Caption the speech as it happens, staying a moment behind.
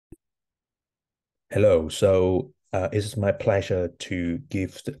Hello. It's my pleasure to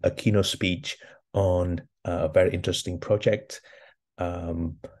give a keynote speech on a very interesting project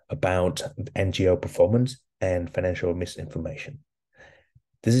um, about NGO performance and financial misinformation.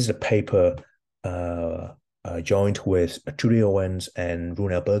 This is a paper uh, joined with Julie Owens and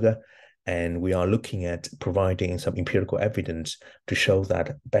Runel Berger, and we are looking at providing some empirical evidence to show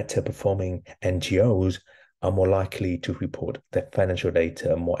that better performing NGOs are more likely to report their financial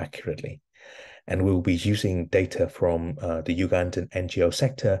data more accurately. And we will be using data from the Ugandan NGO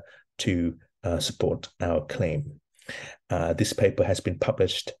sector to support our claim. This paper has been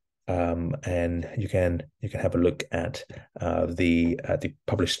published, and you can have a look at the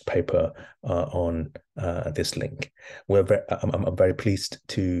published paper on this link. I'm very pleased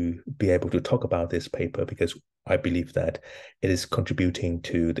to be able to talk about this paper because I believe that it is contributing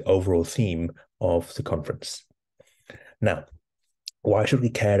to the overall theme of the conference. Now, why should we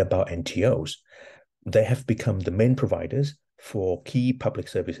care about NGOs? They have become the main providers for key public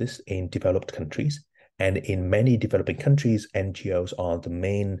services in developed countries. And in many developing countries, NGOs are the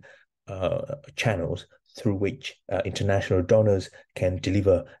main channels through which international donors can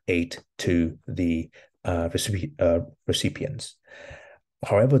deliver aid to the recipients.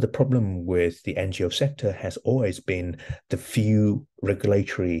 However, the problem with the NGO sector has always been the few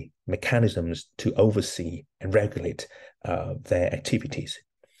regulatory mechanisms to oversee and regulate their activities.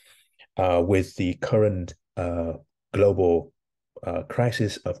 With the current global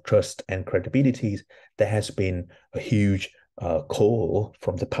crisis of trust and credibility, there has been a huge call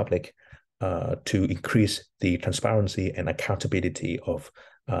from the public to increase the transparency and accountability of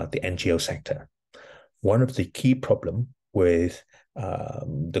the NGO sector. One of the key problems with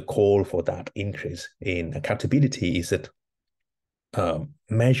the call for that increase in accountability is that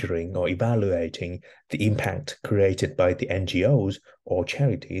measuring or evaluating the impact created by the NGOs or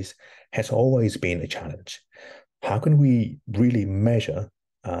charities has always been a challenge. How can we really measure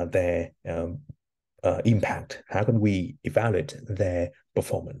their impact? How can we evaluate their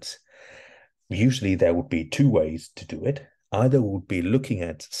performance? Usually, there would be two ways to do it. Either would be looking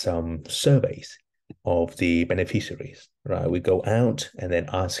at some surveys of the beneficiaries, right? We go out and then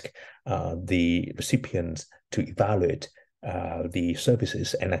ask the recipients to evaluate the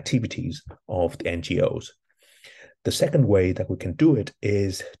services and activities of the NGOs. The second way that we can do it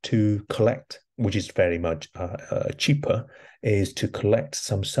is to collect, which is very much cheaper, is to collect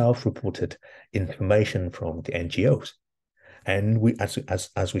some self-reported information from the NGOs. And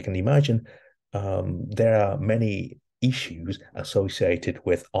as we can imagine, there are many issues associated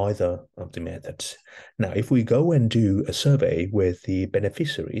with either of the methods. Now, if we go and do a survey with the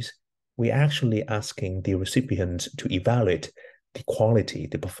beneficiaries, we're actually asking the recipients to evaluate the quality,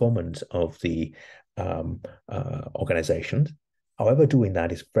 the performance of the organizations. However, doing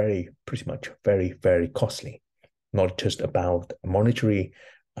that is pretty much very costly, not just about monetary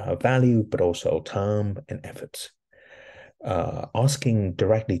value, but also time and efforts. Asking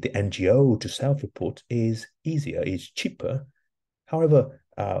directly the NGO to self-report is easier, is cheaper. However,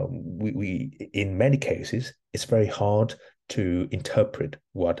 we in many cases, it's very hard to interpret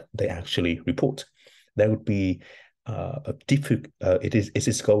what they actually report. There would be a difficult. It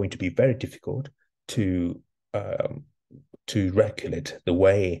is going to be very difficult to regulate the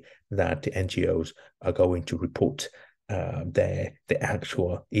way that the NGOs are going to report the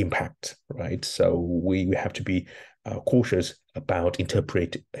actual impact, right? So we have to be cautious about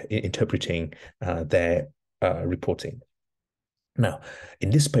interpreting their reporting. Now, in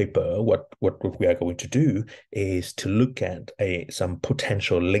this paper, what we are going to do is to look at some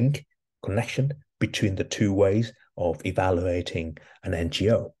potential link connection between the two ways of evaluating an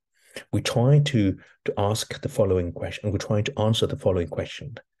NGO. We try to ask the following question. We're trying to answer the following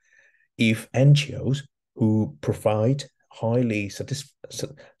question: if NGOs who provide highly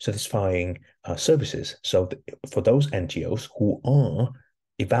satisfying services, so for those NGOs who are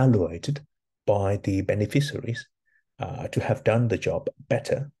evaluated by the beneficiaries to have done the job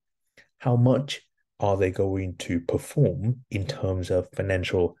better, how much are they going to perform in terms of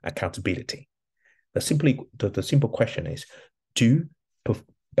financial accountability? The simple question is, do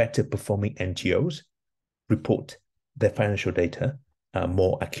better performing NGOs report their financial data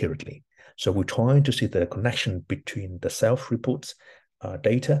more accurately? So we're trying to see the connection between the self-reports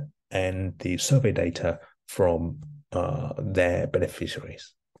data and the survey data from their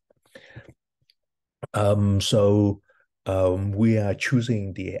beneficiaries. We are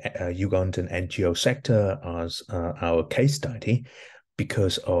choosing the Ugandan NGO sector as our case study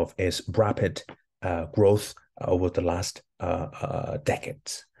because of its rapid growth over the last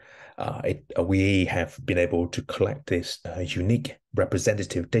decades. We have been able to collect this unique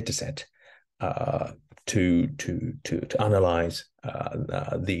representative dataset to analyze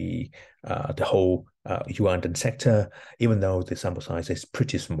the whole Ugandan sector. Even though the sample size is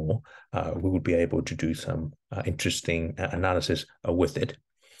pretty small, we would be able to do some interesting analysis with it.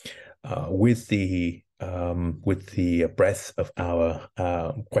 With the breadth of our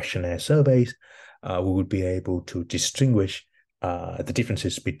questionnaire surveys, we would be able to distinguish the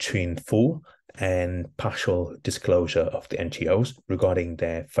differences between full and partial disclosure of the NGOs regarding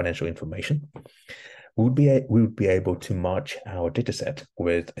their financial information. We would be able to match our dataset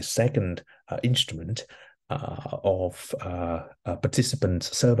with a second instrument of participant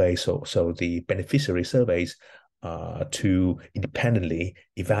surveys, so the beneficiary surveys, to independently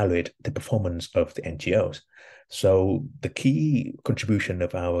evaluate the performance of the NGOs. So the key contribution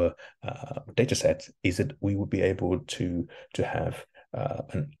of our dataset is that we would be able to have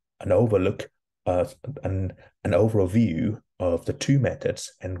an overlook, an overall view of the two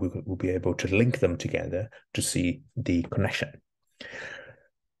methods, and we will be able to link them together to see the connection.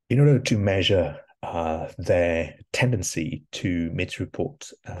 In order to measure their tendency to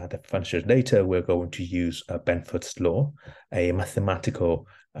misreport the financial data, we're going to use Benford's law, a mathematical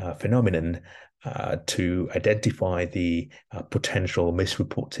phenomenon to identify the potential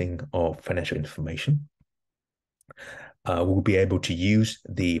misreporting of financial information. We'll be able to use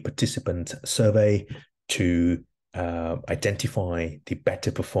the participant survey to identify the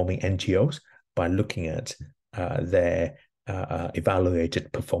better performing NGOs by looking at their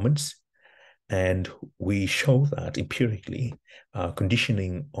evaluated performance. And we show that empirically,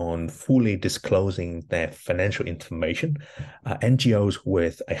 conditioning on fully disclosing their financial information, NGOs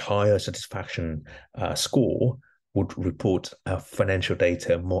with a higher satisfaction score would report financial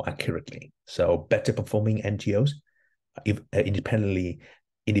data more accurately. So better performing NGOs, independently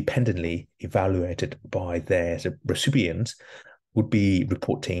evaluated by their recipients, would be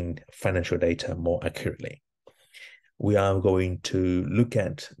reporting financial data more accurately. We are going to look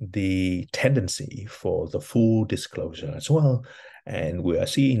at the tendency for the full disclosure as well. And we are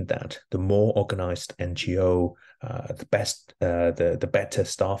seeing that the more organized NGO, the better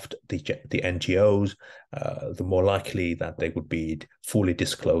staffed the NGOs, the more likely that they would be fully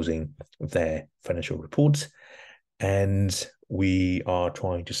disclosing their financial reports. And we are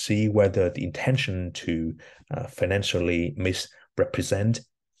trying to see whether the intention to financially misrepresent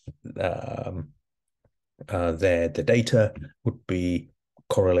the data would be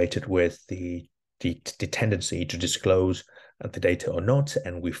correlated with the tendency to disclose the data or not,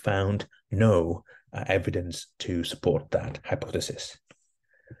 and we found no evidence to support that hypothesis.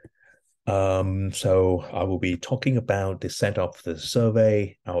 So I will be talking about the setup of the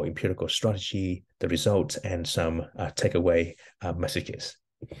survey, our empirical strategy, the results, and some takeaway messages.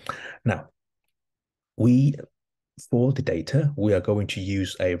 Now, for the data, we are going to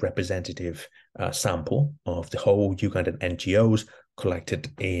use a representative sample of the whole Ugandan NGOs collected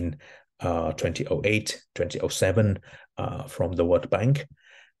in 2008, 2007 from the World Bank.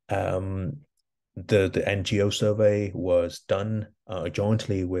 The NGO survey was done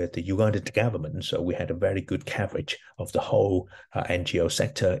jointly with the Ugandan government, so we had a very good coverage of the whole NGO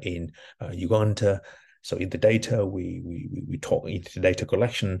sector in Uganda. So in the data, we talk in the data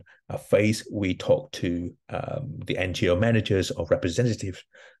collection phase, we talk to the NGO managers or representatives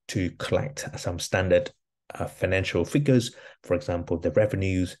to collect some standard financial figures, for example, the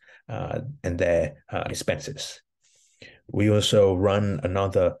revenues and their expenses. We also run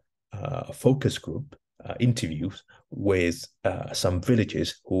another focus group interviews with some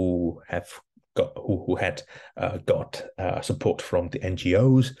villages who had got support from the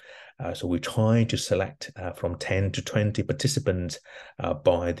NGOs. So we try to select from 10 to 20 participants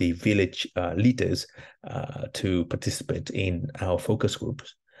by the village leaders to participate in our focus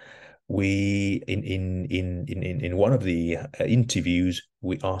groups. We in one of the interviews,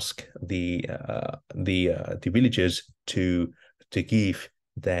 we ask the villagers to give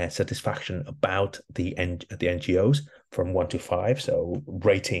their satisfaction about the NGOs from 1 to 5. So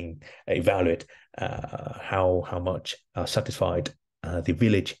rating, evaluate how much satisfied the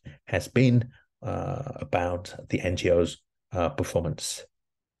village has been about the NGO's performance.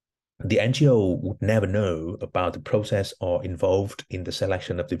 The NGO would never know about the process or involved in the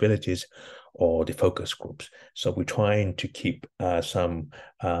selection of the villages or the focus groups. So we're trying to keep some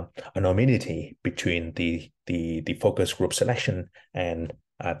anonymity between the focus group selection and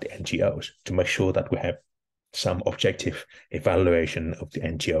the NGOs to make sure that we have some objective evaluation of the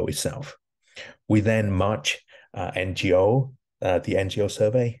NGO itself. We then match the NGO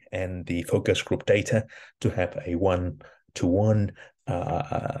survey and the focus group data to have a one-to-one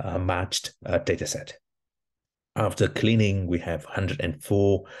matched data set. After cleaning, we have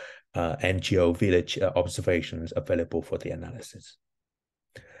 104 NGO village observations available for the analysis.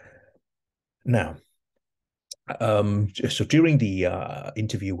 Now, so during the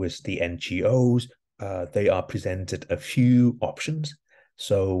interview with the NGOs, they are presented a few options.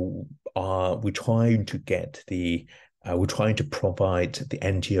 So we're trying to we're trying to provide the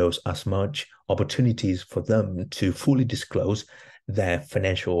NGOs as much opportunities for them to fully disclose their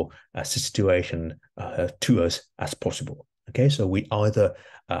financial situation to us as possible. Okay, so we either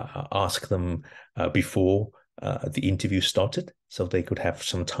ask them before the interview started, so they could have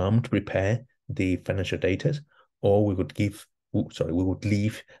some time to prepare the financial data, or we would leave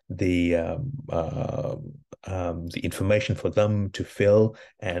the information for them to fill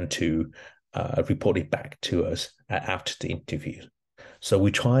and to report it back to us after the interview. So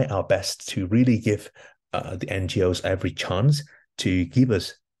we try our best to really give the NGOs every chance to give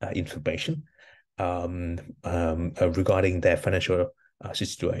us information regarding their financial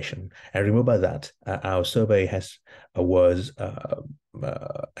situation. And remember that our survey was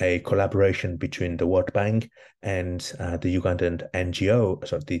a collaboration between the World Bank and the Ugandan NGO,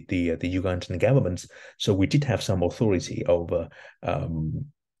 so the Ugandan governments. So we did have some authority over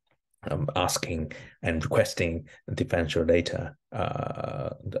asking and requesting the financial data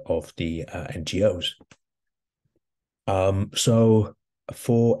of the NGOs. So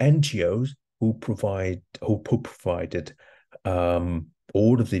for NGOs who provided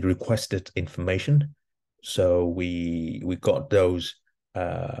all of the requested information, so we got those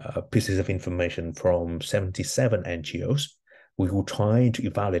pieces of information from 77 NGOs. We will try to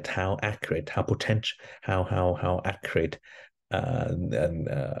evaluate how accurate, how accurate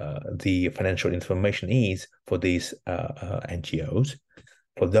the financial information is for these NGOs.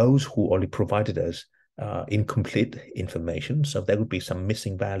 For those who only provided us incomplete information, so there would be some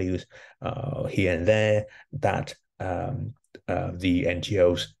missing values here and there that the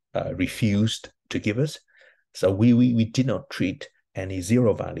NGOs refused to give us. So we did not treat any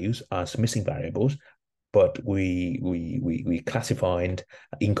zero values as missing variables, but we classified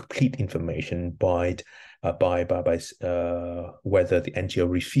incomplete information by whether the NGO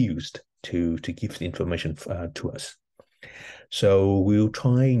refused to give the information to us. So we were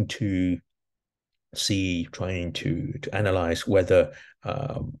trying to analyze whether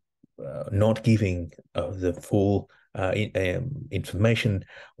not giving the full information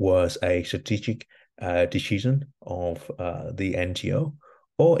was a strategic decision of the NGO,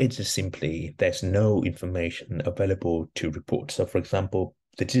 or it's just simply there's no information available to report. So, for example,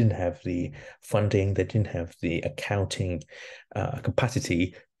 they didn't have the funding, they didn't have the accounting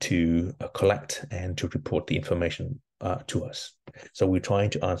capacity to collect and to report the information to us. So we're trying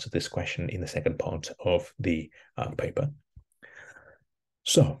to answer this question in the second part of the paper.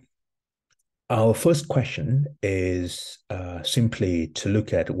 So our first question is simply to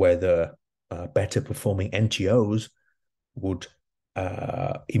look at whether better performing NGOs would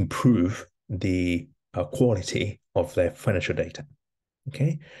improve the quality of their financial data.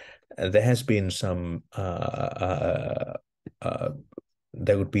 Okay, there has been some there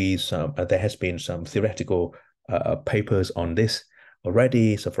has been some theoretical papers on this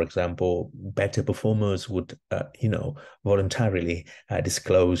already. So, for example, better performers would, voluntarily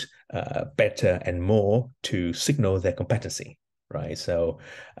disclose better and more to signal their competency, right? So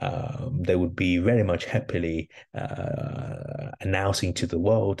they would be very much happily announcing to the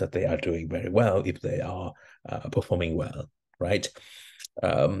world that they are doing very well if they are performing well, right?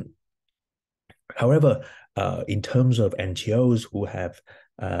 However, in terms of NGOs who have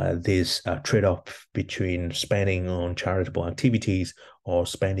this trade-off between spending on charitable activities or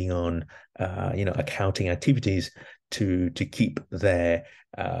spending on accounting activities to keep their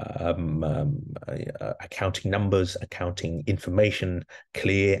accounting numbers, accounting information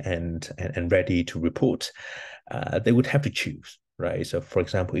clear and ready to report, they would have to choose. Right. So, for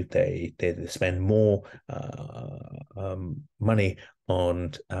example, if they spend more money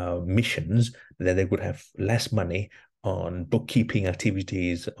on missions, then they would have less money on bookkeeping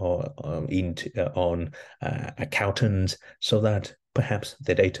activities or on accountants, so that perhaps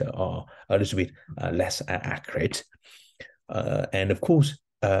the data are a little bit less accurate. And of course,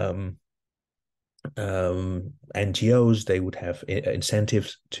 NGOs, they would have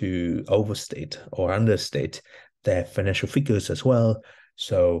incentives to overstate or understate their financial figures as well.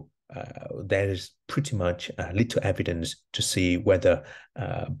 So there is pretty much little evidence to see whether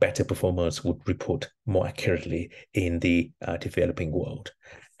better performers would report more accurately in the developing world.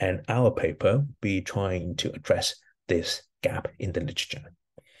 And our paper be trying to address this gap in the literature.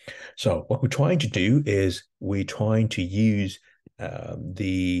 So what we're trying to do is we're trying to use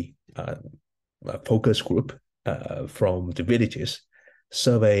the focus group from the villages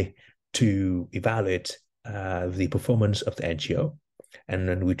survey to evaluate the performance of the NGO, and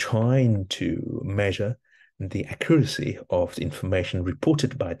then we're trying to measure the accuracy of the information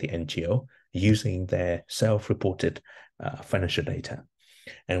reported by the NGO using their self-reported financial data.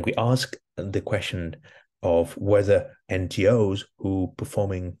 And we ask the question of whether NGOs who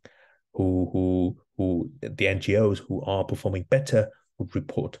are performing better would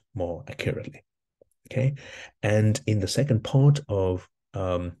report more accurately. Okay, and in the second part of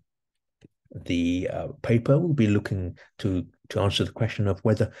the paper, we'll be looking to answer the question of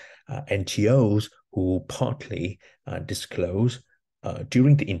whether NGOs who partly disclose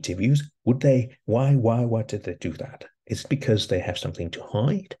during the interviews, why did they do that? Is it because they have something to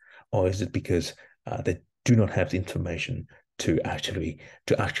hide, or is it because they do not have the information to actually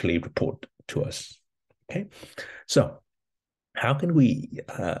report to us? Okay, so how can we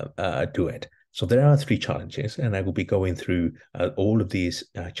do it? So there are 3 challenges, and I will be going through all of these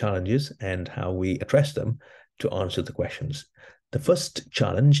challenges and how we address them to answer the questions. The first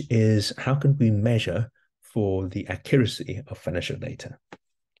challenge is, how can we measure for the accuracy of financial data?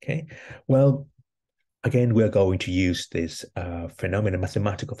 Okay, well, again, we're going to use this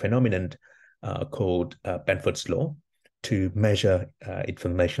mathematical phenomenon called Benford's law to measure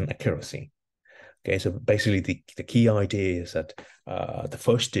information accuracy. Okay, so basically the key idea is that the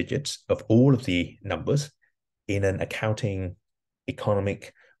first digits of all of the numbers in an accounting,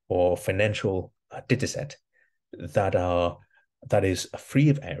 economic, or financial data set that is free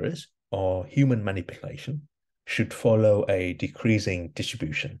of errors or human manipulation should follow a decreasing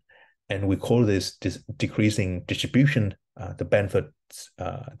distribution. And we call this decreasing distribution the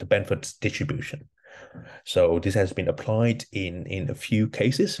Benford's distribution. So this has been applied in a few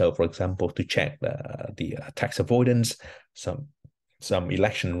cases. So, for example, to check the tax avoidance, some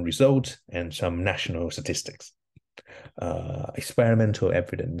election results, and some national statistics. Experimental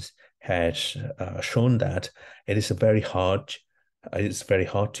evidence has shown that it is very hard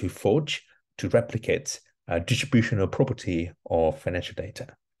to forge, to replicate distributional property of financial data.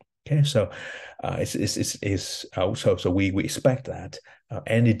 Okay, so we expect that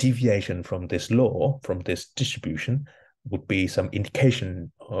any deviation from this law, from this distribution, would be some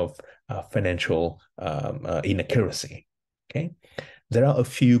indication of financial inaccuracy. Okay, there are a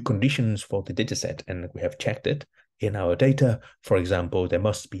few conditions for the dataset, and we have checked it in our data. For example, there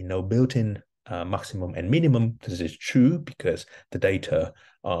must be no built-in maximum and minimum. This is true because the data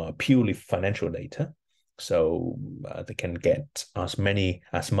are purely financial data. So they can get as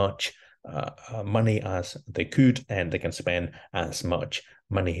much money as they could, and they can spend as much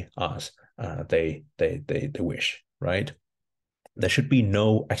money as they wish, right? There should be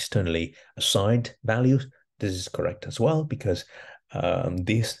no externally assigned values. This is correct as well, because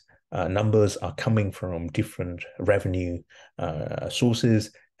these numbers are coming from different revenue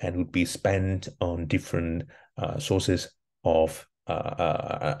sources and would be spent on different sources of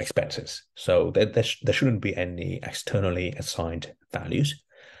expenses. So there shouldn't be any externally assigned values.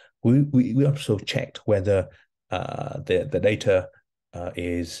 We also checked whether the data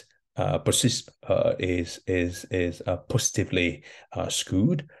is positively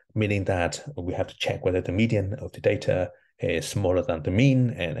skewed, meaning that we have to check whether the median of the data is smaller than the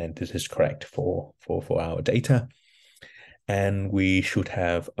mean, and this is correct for our data. And we should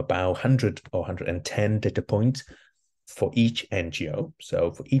have about 100 or 110 data points for each NGO.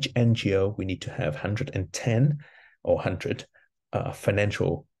 So for each NGO, we need to have 110 or 100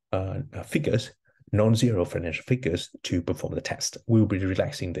 financial figures, non-zero financial figures, to perform the test. We'll be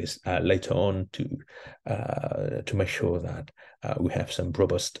relaxing this later on to make sure that we have some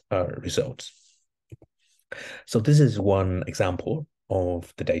robust results. So this is one example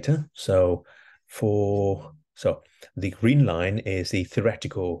of the data. So the green line is the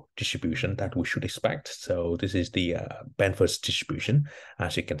theoretical distribution that we should expect. So this is the Benford's distribution.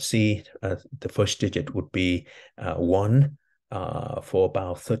 As you can see, the first digit would be 1 for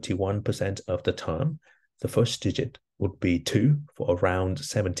about 31% of the time. The first digit would be 2 for around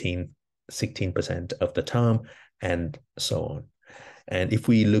 16% of the time, and so on. And if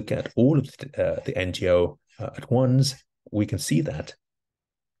we look at all of the NGO at once, we can see that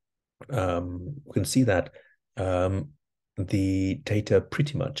the data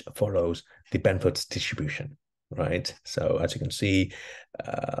pretty much follows the Benford's distribution, right? So as you can see,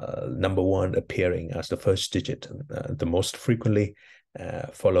 number 1 appearing as the first digit the most frequently,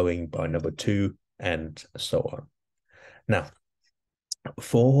 following by number 2, and so on. Now,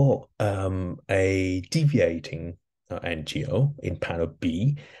 for a deviating NGO in panel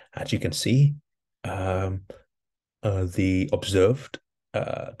B, as you can see, the observed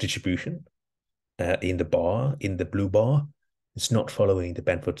distribution in the blue bar it's not following the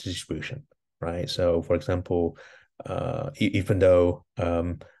Benford distribution, right? So, for example, even though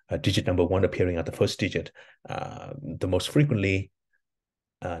digit number 1 appearing at the first digit, the most frequently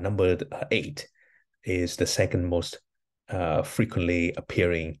numbered 8 is the second most frequently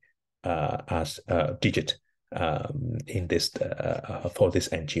appearing as a digit in this for this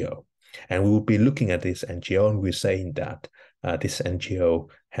NGO. And we will be looking at this NGO, and we're saying that this NGO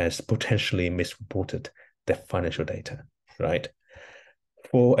has potentially misreported the financial data, right?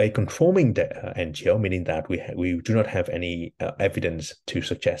 For a conforming NGO, meaning that we do not have any evidence to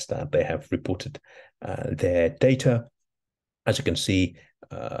suggest that they have reported their data, as you can see,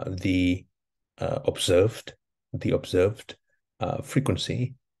 the observed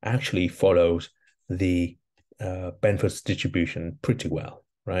frequency actually follows the Benford's distribution pretty well,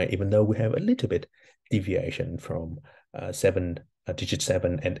 right? Even though we have a little bit deviation from digit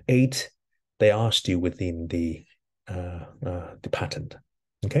 7 and 8, they are still within the pattern.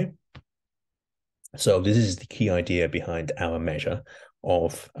 Okay, so this is the key idea behind our measure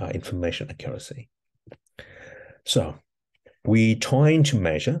of information accuracy. So we trying to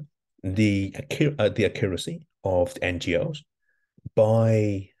measure the accuracy of the NGOs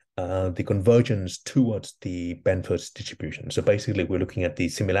by the convergence towards the Benford's distribution. So basically, we're looking at the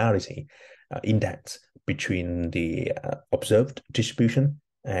similarity index between the observed distribution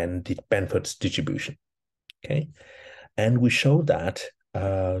and the Benford's distribution. Okay, and we show that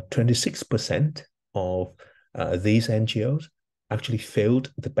 26% of these NGOs actually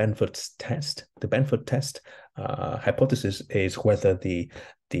failed the Benford's test. The Benford test hypothesis is whether the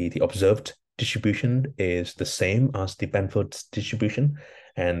observed distribution is the same as the Benford's distribution,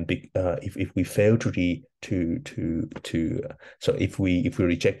 and if we fail so if we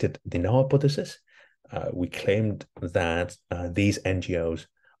rejected the null hypothesis, we claimed that these NGOs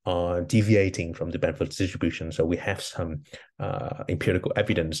are deviating from the Benford's distribution. So we have some empirical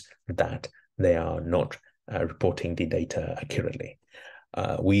evidence that they are not reporting the data accurately.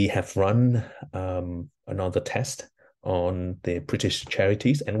 We have run another test on the British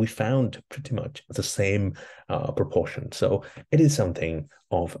charities, and we found pretty much the same proportion. So it is something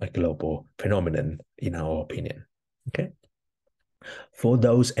of a global phenomenon, in our opinion. Okay. For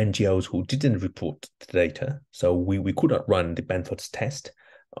those NGOs who didn't report the data, so we could not run the Benford's test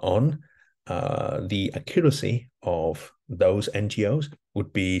on the accuracy of those NGOs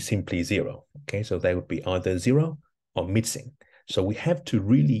would be simply 0. Okay, so they would be either 0 or missing. So we have to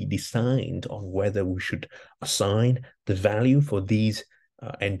really decide on whether we should assign the value for these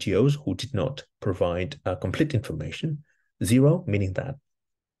NGOs who did not provide complete information, 0 meaning that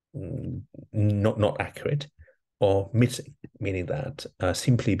not accurate, or missing meaning that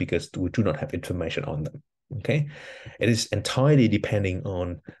simply because we do not have information on them. Okay, it is entirely depending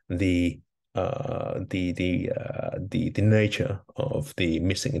on the nature of the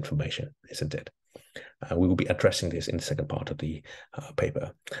missing information, isn't it? We will be addressing this in the second part of the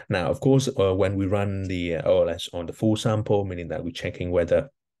paper. Now, of course, when we run the OLS on the full sample, meaning that we're checking whether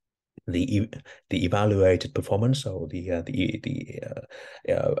the evaluated performance or the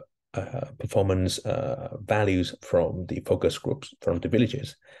performance values from the focus groups from the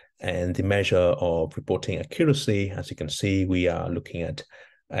villages and the measure of reporting accuracy, as you can see, we are looking at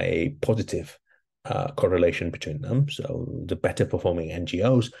a positive correlation between them. So the better performing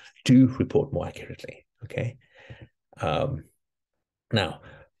NGOs do report more accurately. Okay. Now,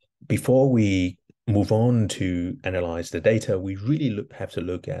 before we move on to analyze the data, we really have to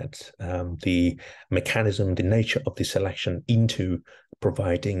look at the mechanism, the nature of the selection into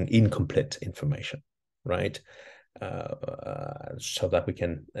providing incomplete information, right? So that we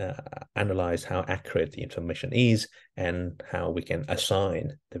can analyze how accurate the information is and how we can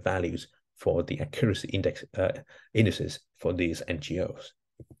assign the values for the accuracy indices for these NGOs.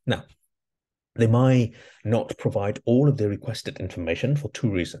 Now, they might not provide all of the requested information for two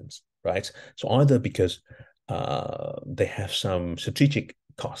reasons, right? So either because they have some strategic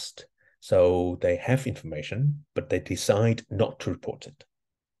cost, so they have information, but they decide not to report it,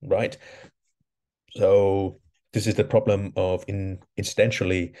 right? So this is the problem of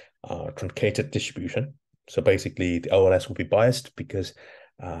incidentally truncated distribution. So basically the OLS will be biased because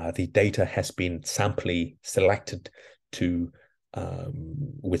the data has been samply selected to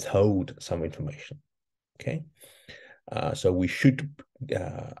withhold some information. Okay, so we should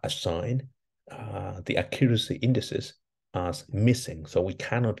assign the accuracy indices as missing, so we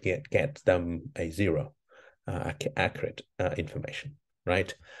cannot get them a 0 accurate information,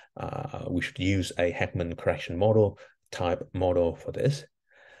 right? We should use a Heckman correction model type model for this.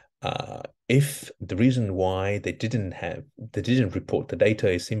 If the reason why they didn't report the data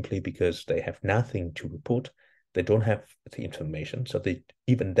is simply because they have nothing to report, they don't have the information, so they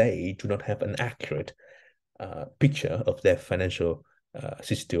do not have an accurate picture of their financial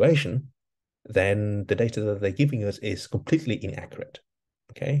situation, then the data that they're giving us is completely inaccurate.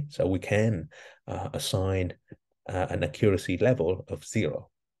 Okay, so we can assign an accuracy level of 0.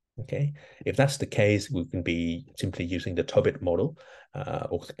 Okay, if that's the case, we can be simply using the Tobit model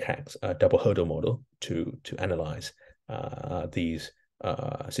or the Cach's double hurdle model to analyze these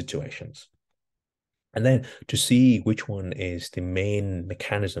situations. And then to see which one is the main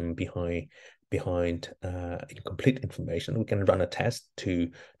mechanism behind incomplete information, we can run a test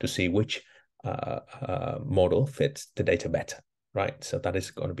to see which model fits the data better, right? So that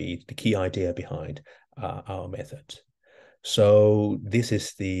is going to be the key idea behind our method. So this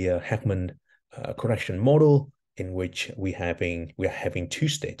is the Heckman correction model, in which we are having 2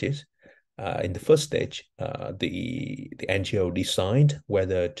 stages. In the first stage, the NGO decide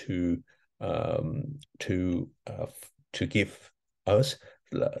whether to give us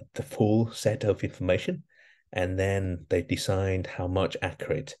the full set of information, and then they decide how much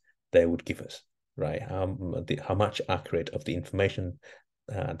accurate they would give us, right? How much accurate of the information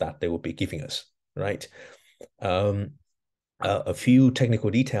that they will be giving us, right? A few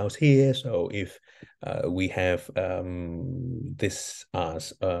technical details here. So if we have this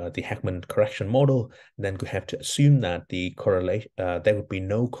as the Heckman correction model, then we have to assume that the correlation there would be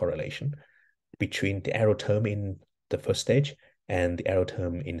no correlation between the error term in the first stage and the error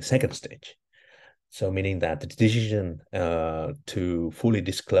term in the second stage. So meaning that the decision to fully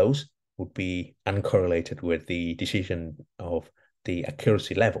disclose would be uncorrelated with the decision of the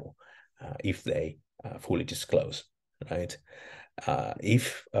accuracy level if they fully disclose, right?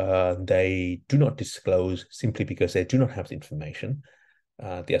 If they do not disclose simply because they do not have the information,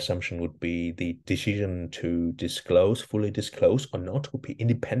 the assumption would be the decision to fully disclose or not, would be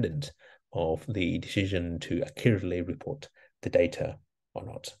independent of the decision to accurately report the data or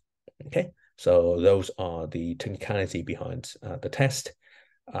not. Okay, so those are the technicality behind the test.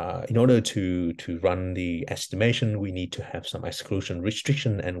 In order to run the estimation, we need to have some exclusion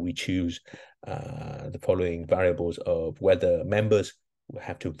restriction, and we choose the following variables of whether members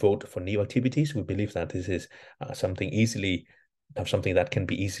have to vote for new activities. We believe that this is something that can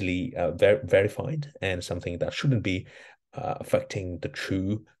be easily verified, and something that shouldn't be affecting the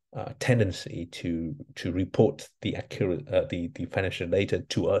true tendency to report the accurate the financial data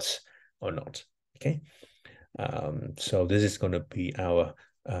to us or not. Okay, so this is going to be our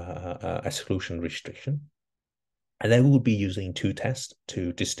exclusion restriction. And then we'll be using 2 tests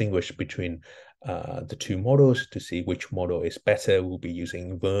to distinguish between the 2 models to see which model is better. We'll be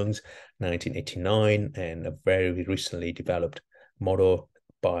using Vern's 1989 and a very recently developed model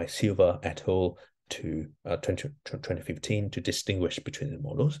by Silva et al. To 2015 to distinguish between the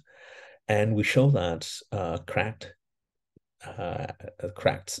models. And we show that cracked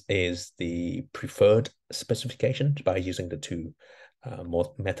is the preferred specification by using the 2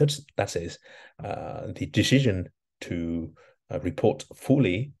 methods. That is, the decision to report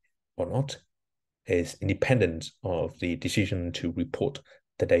fully or not is independent of the decision to report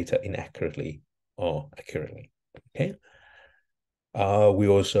the data inaccurately or accurately. Okay. We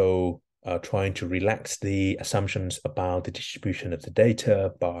also trying to relax the assumptions about the distribution of the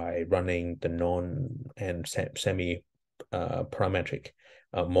data by running the non and semi parametric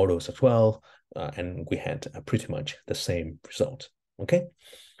models as well, and we had pretty much the same result. Okay,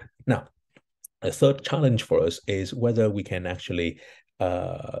 now a third challenge for us is whether we can actually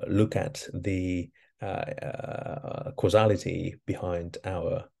look at the causality behind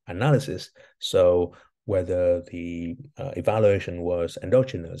our analysis. So whether the evaluation was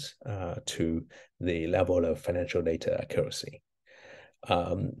endogenous to the level of financial data accuracy.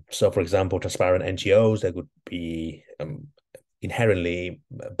 So, for example, transparent NGOs, they would be inherently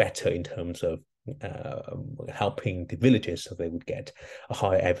better in terms of helping the villages, so they would get a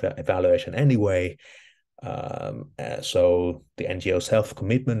higher evaluation anyway. So the NGO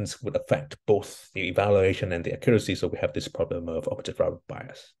self-commitments would affect both the evaluation and the accuracy. So we have this problem of object-variable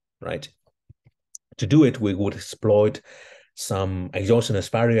bias, right? To do it, we would exploit some exogenous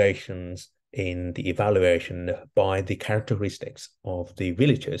variations in the evaluation by the characteristics of the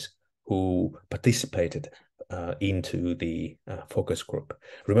villagers who participated into the focus group.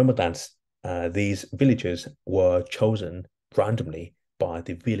 Remember that these villagers were chosen randomly by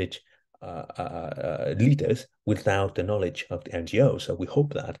the village leaders without the knowledge of the NGO. So we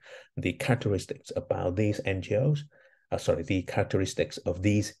hope that the characteristics about these NGOs, the characteristics of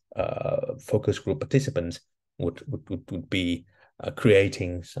these focus group participants would be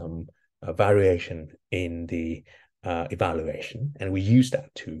creating some variation in the evaluation, and we use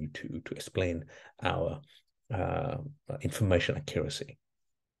that to explain our information accuracy.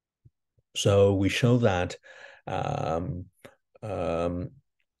 So we show that in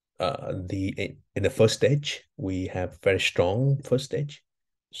the first stage, we have very strong first stage.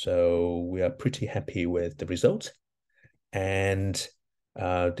 So we are pretty happy with the results. And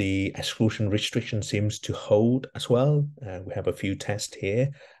the exclusion restriction seems to hold as well. We have a few tests here.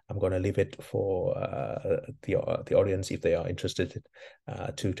 I'm going to leave it for the audience, if they are interested,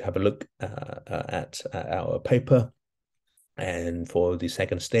 to have a look at our paper. And for the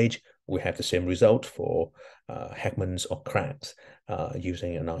second stage, we have the same result for Heckmann's or cracks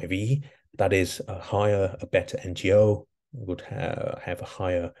using an IV. That is a better NGO would have a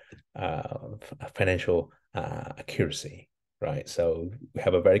higher financial accuracy, right? So we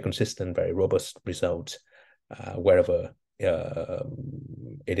have a very consistent, very robust result wherever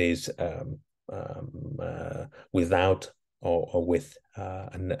it is without or with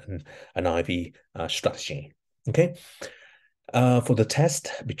an IV strategy. Okay. For the test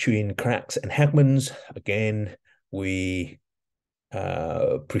between cracks and Heckmann's, again, we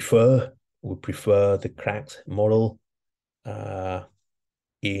prefer the cracks model by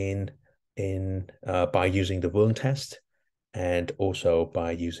using the Wern test and also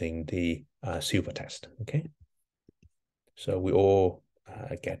by using the silver test. Okay, so we all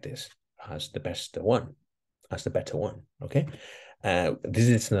get this as the best one, as the better one. Okay. This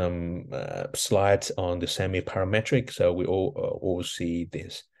is some slides on the semi-parametric. So we all see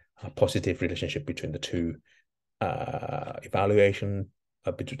this positive relationship between the two evaluation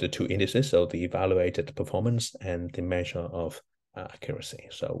between the two indices. So the evaluated performance and the measure of accuracy.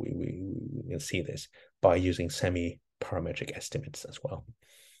 So we can see this by using semi-parametric estimates as well.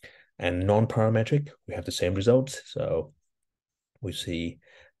 And non-parametric, we have the same results. So we see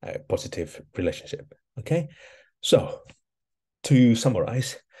a positive relationship. Okay, so to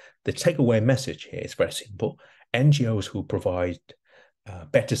summarize, the takeaway message here is very simple. NGOs who provide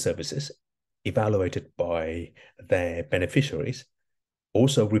better services evaluated by their beneficiaries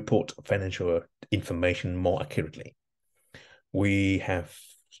also report financial information more accurately. We have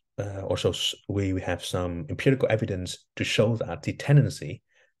we have some empirical evidence to show that the tendency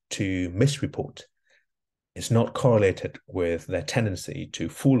to misreport is not correlated with their tendency to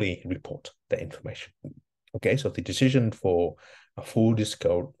fully report the information. Okay, so the decision for a full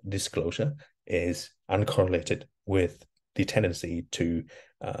disclosure is uncorrelated with the tendency to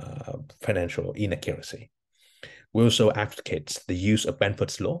financial inaccuracy. We also advocate the use of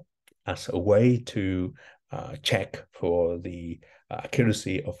Benford's law as a way to check for the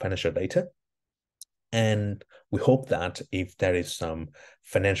accuracy of financial data. And we hope that if there is some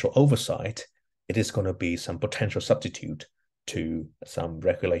financial oversight, it is going to be some potential substitute to some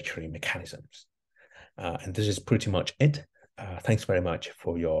regulatory mechanisms. And this is pretty much it. Thanks very much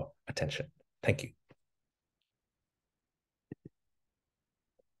for your attention. Thank you.